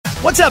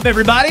What's up,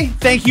 everybody?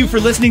 Thank you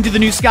for listening to the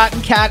new Scott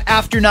and Kat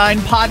After 9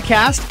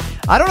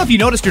 podcast. I don't know if you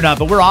noticed or not,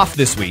 but we're off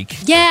this week.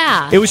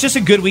 Yeah. It was just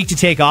a good week to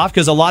take off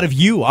because a lot of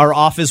you are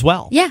off as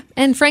well. Yeah,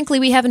 and frankly,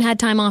 we haven't had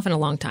time off in a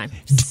long time.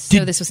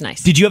 So this was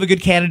nice. Did you have a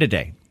good Canada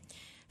Day?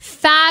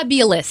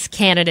 Fabulous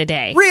Canada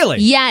Day. Really?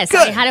 Yes.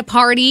 Good. I had a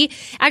party.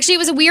 Actually,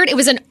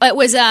 it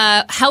was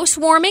a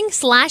housewarming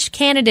 /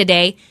 Canada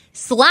Day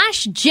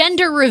 /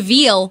 gender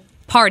reveal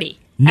party.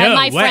 No at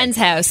my way. friend's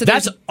house. So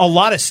that's a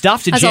lot of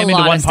stuff to jam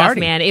into one party.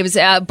 Man. It was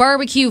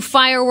barbecue,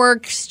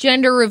 fireworks,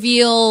 gender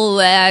reveal,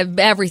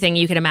 everything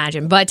you can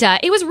imagine. But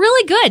it was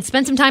really good.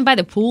 Spent some time by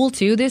the pool,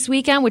 too, this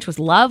weekend, which was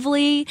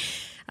lovely.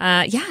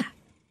 Yeah.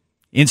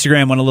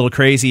 Instagram went a little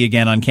crazy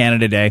again on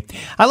Canada Day.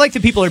 I like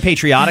that people are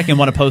patriotic and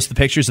want to post the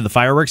pictures of the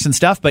fireworks and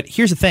stuff, but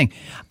here's the thing.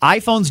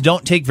 iPhones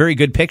don't take very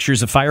good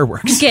pictures of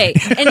fireworks. Okay,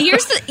 and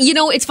here's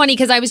it's funny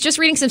because I was just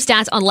reading some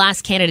stats on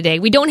last Canada Day.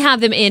 We don't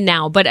have them in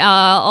now, but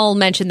I'll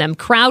mention them.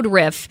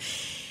 CrowdRiff,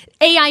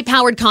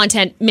 AI-powered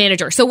content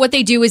manager. So what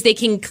they do is they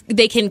can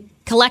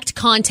collect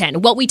content,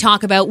 what we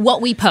talk about,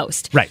 what we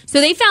post. Right. So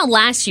they found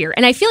last year,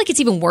 and I feel like it's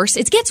even worse.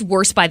 It gets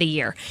worse by the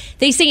year.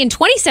 They say in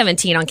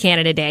 2017 on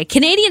Canada Day,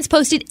 Canadians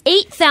posted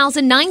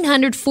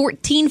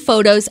 8,914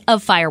 photos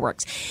of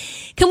fireworks.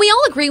 Can we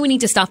all agree we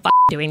need to stop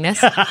doing this?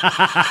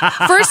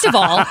 First of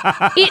all,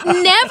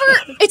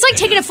 it's like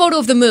taking a photo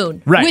of the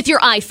moon with your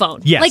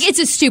iPhone. Yes. Like, it's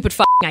a stupid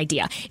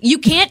idea. You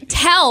can't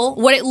tell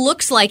what it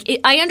looks like.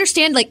 I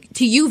understand, like,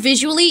 to you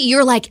visually,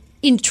 you're like,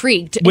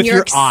 intrigued and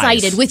you're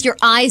excited with your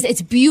eyes.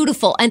 It's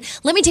beautiful. And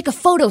let me take a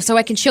photo so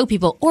I can show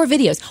people or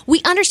videos.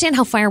 We understand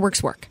how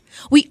fireworks work.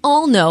 We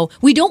all know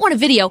we don't want a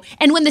video.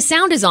 And when the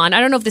sound is on, I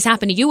don't know if this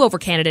happened to you over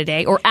Canada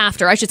Day or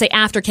after, I should say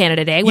after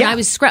Canada Day. When I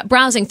was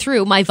browsing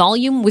through, my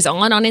volume was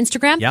on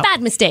Instagram. Yep.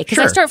 Bad mistake. Because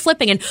I start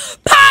flipping and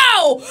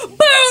pow,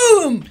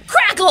 boom,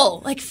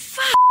 crackle. Like,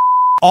 fuck.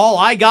 All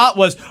I got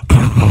was...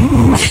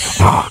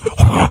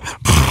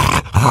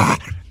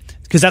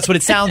 Because that's what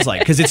it sounds like,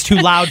 because it's too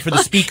loud for the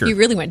speaker. You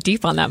really went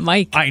deep on that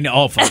mic. I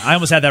know. I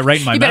almost had that right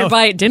in my mouth. You better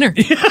buy it dinner.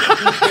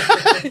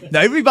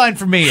 No, it'd be buying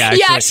for me, actually.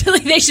 Yeah, actually,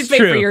 they should pay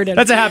for your dinner.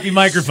 That's a happy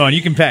microphone.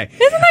 You can pay. Isn't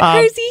that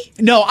crazy?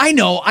 No, I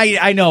know.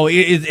 I know.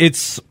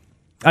 It's...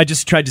 I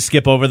just tried to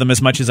skip over them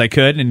as much as I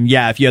could. And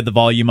yeah, if you had the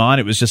volume on,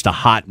 it was just a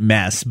hot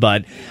mess.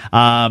 But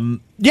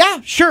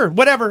yeah, sure,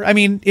 whatever. I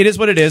mean, it is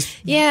what it is.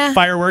 Yeah.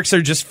 Fireworks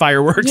are just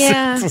fireworks.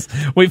 Yeah.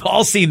 We've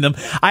all seen them.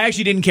 I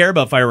actually didn't care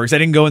about fireworks. I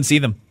didn't go and see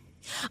them.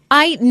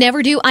 I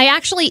never do. I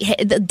actually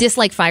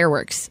dislike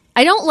fireworks.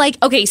 I don't like...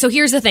 Okay, so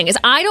here's the thing, is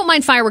I don't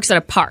mind fireworks at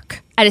a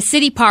park, at a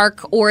city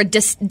park or a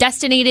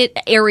designated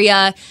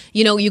area.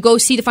 You know, you go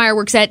see the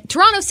fireworks at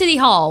Toronto City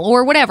Hall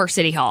or whatever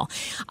City Hall.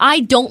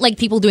 I don't like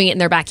people doing it in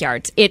their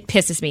backyards. It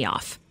pisses me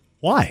off.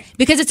 Why?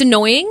 Because it's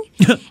annoying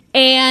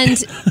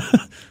and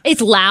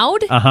it's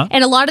loud.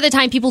 And a lot of the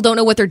time people don't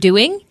know what they're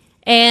doing.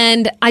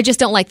 And I just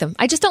don't like them.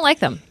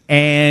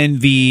 And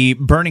the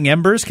burning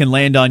embers can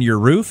land on your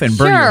roof and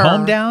burn your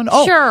home down.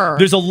 Oh, sure.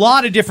 There's a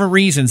lot of different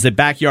reasons that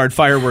backyard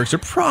fireworks are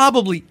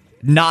probably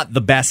not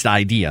the best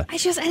idea. And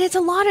it's a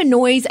lot of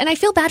noise, and I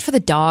feel bad for the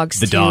dogs,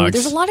 too. Dogs.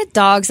 There's a lot of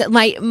dogs.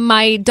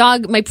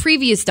 My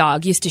previous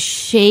dog used to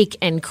shake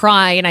and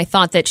cry, and I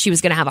thought that she was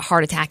going to have a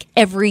heart attack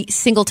every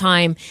single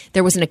time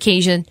there was an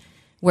occasion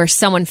where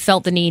someone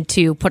felt the need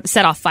to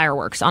set off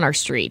fireworks on our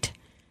street.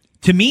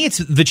 To me, it's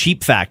the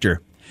cheap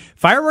factor.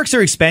 Fireworks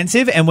are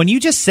expensive, and when you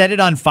just set it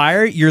on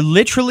fire, you're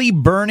literally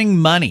burning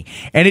money.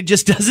 And it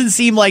just doesn't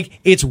seem like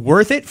it's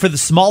worth it for the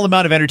small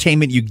amount of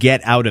entertainment you get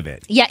out of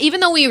it. Yeah,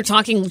 even though we were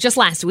talking just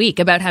last week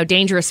about how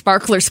dangerous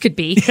sparklers could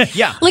be.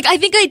 Yeah. Like, I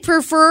think I'd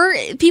prefer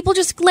people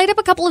just light up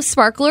a couple of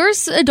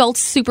sparklers, adults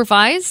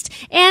supervised,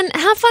 and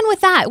have fun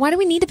with that. Why do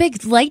we need a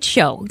big light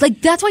show?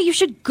 Like, that's why you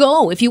should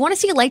go. If you want to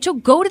see a light show,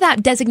 go to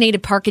that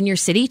designated park in your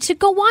city to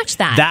go watch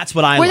that. That's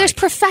what I Where like. there's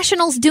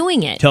professionals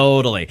doing it.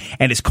 Totally.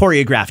 And it's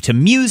choreographed to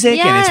music.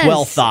 Yes. And it's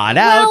well thought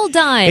out. Well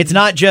done. It's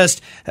not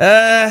just, do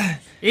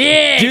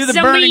the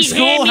burning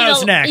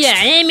schoolhouse next. Yeah,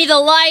 hand me the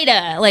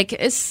lighter. Like,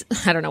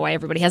 I don't know why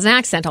everybody has an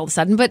accent all of a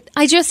sudden, but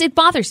it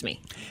bothers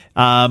me.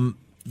 The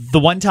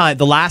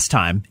last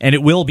time, and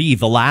it will be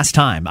the last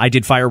time I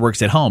did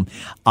fireworks at home,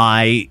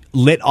 I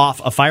lit off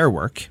a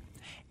firework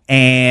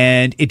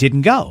and it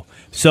didn't go.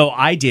 So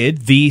I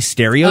did the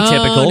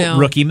stereotypical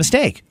rookie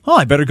mistake. Oh,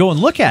 I better go and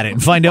look at it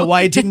and find out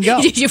why it didn't go.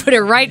 Did you put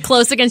it right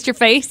close against your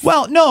face?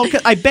 Well, no,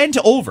 I bent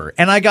over,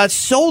 and I got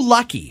so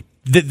lucky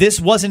that this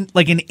wasn't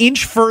like an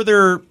inch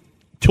further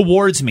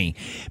towards me,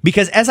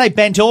 because as I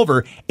bent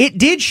over, it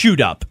did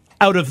shoot up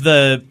out of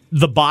the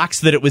box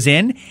that it was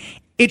in.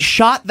 It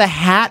shot the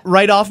hat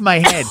right off my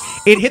head.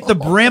 It hit the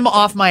brim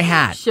off my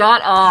hat.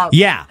 Shut up.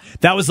 Yeah,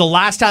 that was the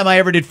last time I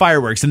ever did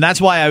fireworks, and that's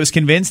why I was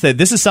convinced that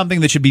this is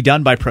something that should be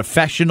done by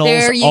professionals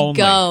only. There you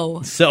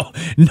go. So,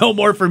 no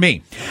more for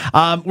me.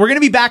 We're going to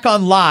be back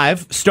on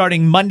live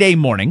starting Monday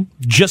morning,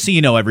 just so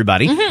you know,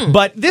 everybody. Mm-hmm.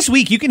 But this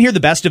week, you can hear the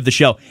best of the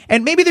show.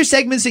 And maybe there's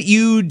segments that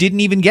you didn't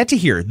even get to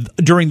hear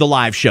during the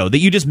live show that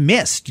you just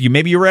missed.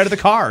 Maybe you were out of the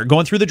car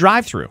going through the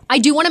drive-thru. I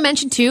do want to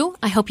mention, too,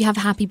 I hope you have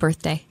a happy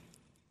birthday.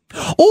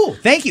 Oh,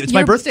 thank you. It's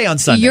my birthday on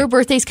Sunday. Your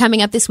birthday's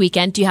coming up this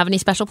weekend. Do you have any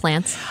special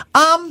plans?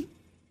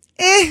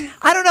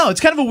 I don't know. It's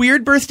kind of a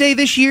weird birthday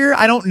this year.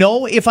 I don't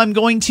know if I'm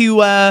going to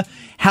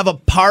have a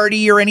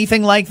party or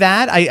anything like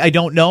that. I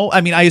don't know.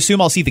 I mean, I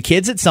assume I'll see the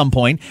kids at some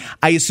point.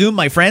 I assume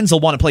my friends will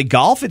want to play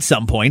golf at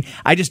some point.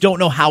 I just don't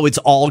know how it's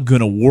all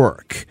going to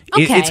work.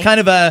 Okay. It's kind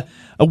of a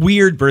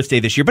weird birthday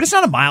this year, but it's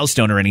not a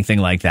milestone or anything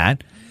like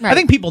that. Right. I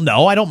think people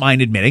know. I don't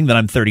mind admitting that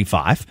I'm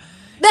 35.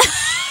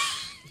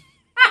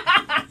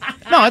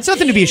 No, it's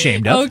nothing to be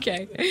ashamed of.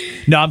 Okay.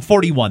 No, I'm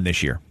 41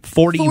 this year.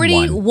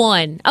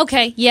 41.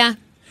 Okay, yeah.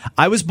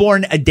 I was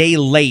born a day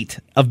late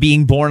of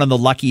being born on the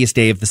luckiest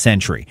day of the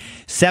century.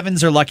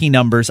 Sevens are lucky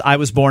numbers. I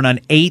was born on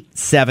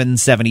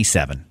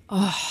 8/7/77.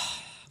 Oh,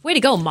 way to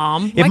go,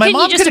 Mom. If my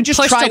mom could have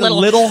just tried a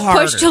little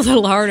harder. Pushed a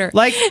little harder.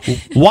 Like,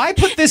 why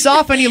put this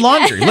off any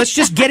longer? Let's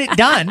just get it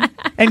done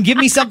and give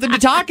me something to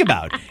talk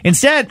about.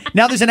 Instead,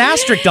 now there's an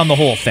asterisk on the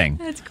whole thing.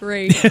 That's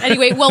great.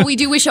 Anyway, well, we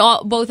do wish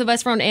both of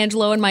us, from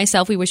Angelo and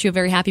myself, we wish you a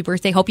very happy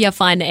birthday. Hope you have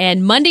fun.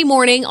 And Monday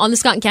morning on the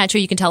Scott and Kat Show,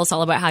 you can tell us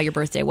all about how your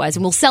birthday was,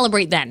 and we'll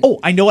celebrate then. Oh,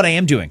 I know what I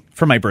am doing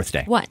for my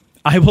birthday. What?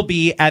 I will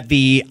be at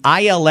the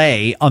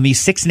ILA on the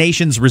Six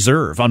Nations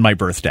Reserve on my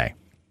birthday.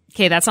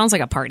 Okay, that sounds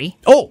like a party.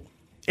 Oh,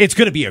 it's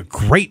going to be a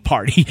great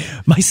party.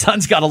 My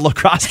son's got a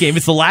lacrosse game.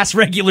 It's the last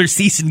regular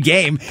season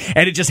game,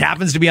 and it just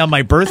happens to be on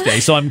my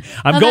birthay. So I'm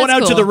going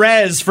out to the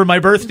res for my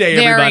birthday,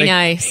 everybody. Very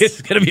nice.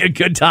 It's going to be a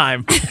good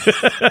time.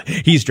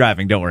 He's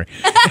driving, don't worry.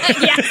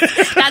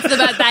 Yes, that's the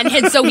best.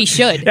 And so he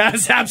should.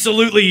 Yes,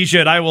 absolutely he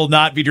should. I will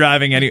not be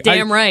driving any.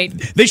 Damn right.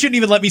 They shouldn't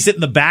even let me sit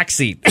in the back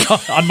seat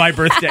on my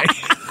birthday.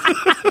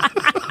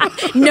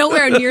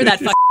 Nowhere near that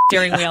fucking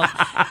steering wheel.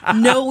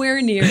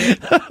 Nowhere near.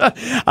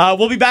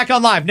 We'll be back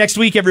on live next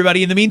week,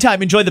 everybody. In the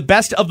meantime, enjoy the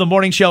best of the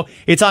morning show.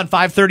 It's on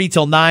 5:30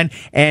 till 9,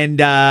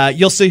 and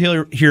you'll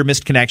still hear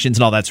missed connections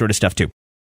and all that sort of stuff, too.